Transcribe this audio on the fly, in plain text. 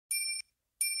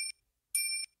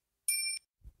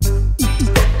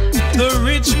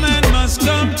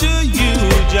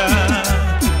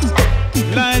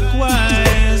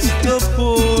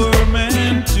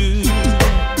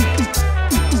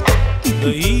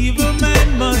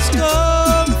must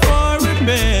come for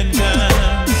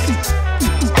repentance.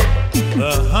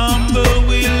 The humble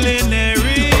will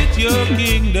inherit your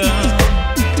kingdom.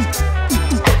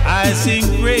 I sing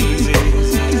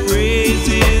praises,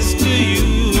 praises to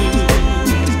you.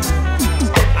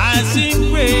 I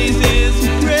sing praises,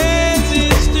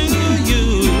 praises to you.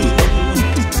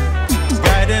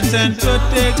 Guidance and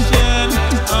protection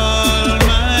all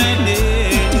my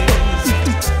days.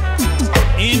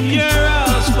 In your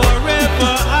house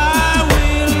forever I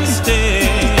will stay.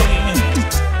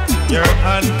 Your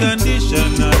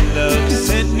unconditional love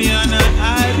set me on a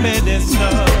high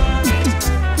pedestal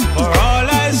for all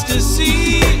eyes to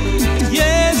see.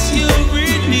 Yes, you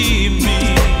redeemed me.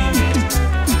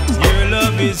 Your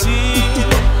love is here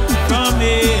from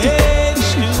age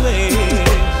to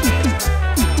age.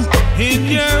 In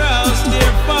your house,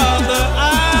 dear Father, I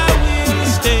will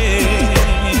stay.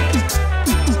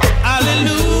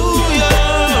 Hallelujah,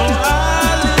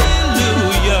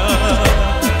 hallelujah.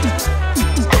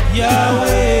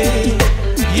 Yahweh,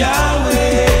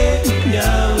 Yahweh,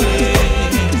 Yahweh.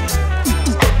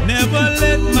 Never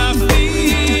let my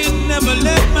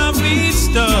feet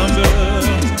stumble.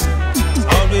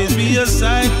 Always be a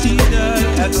sight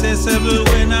accessible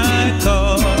when I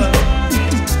call.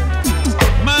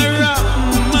 My rock,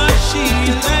 my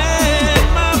shield, and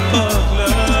my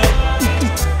buckler.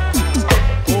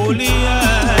 Holy I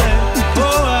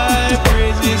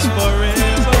praises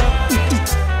forever.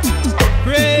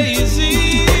 Praises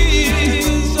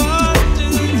unto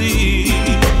thee.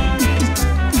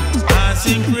 I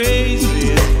sing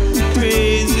praises,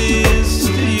 praises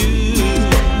to you.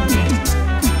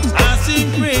 I sing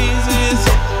praises,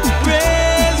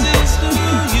 praises to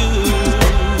you.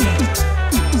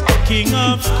 King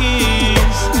of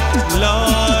kings,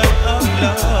 Lord of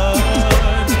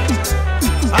lords,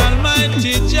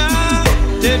 Almighty Jah,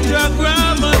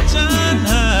 Tetragrammaton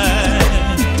high.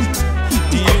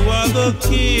 You are the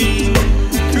King,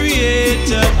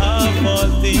 creator of all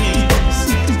things,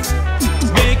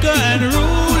 maker and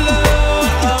ruler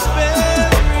of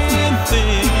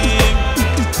everything.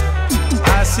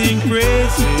 I sing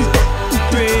praises,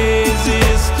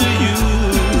 praises to you.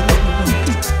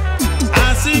 I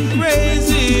sing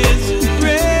praises,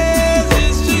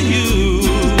 praises to you.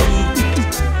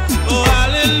 Oh,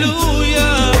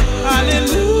 hallelujah,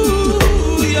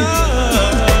 hallelujah,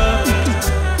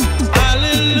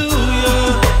 hallelujah.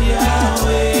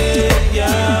 Yahweh,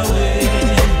 Yahweh.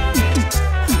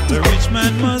 The rich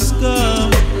man must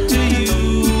come to you,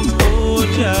 oh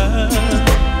Jah.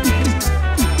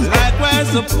 Likewise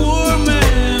the poor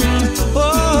man,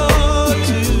 oh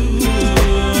too.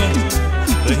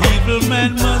 The evil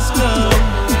man must come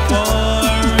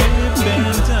for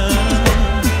repentance.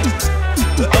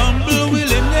 The humble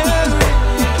will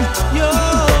inherit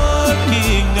your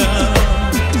kingdom.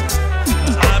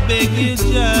 I beg you,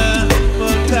 Jah,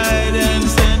 for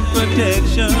guidance and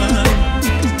protection.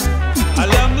 A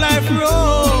long life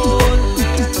road,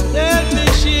 help me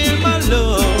shield my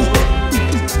load.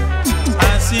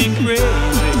 I sing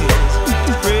praises,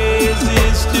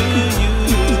 praises to you.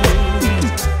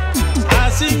 I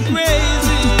sing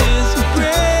praises,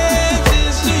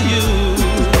 praises to you.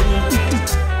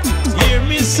 Hear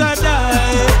me, sad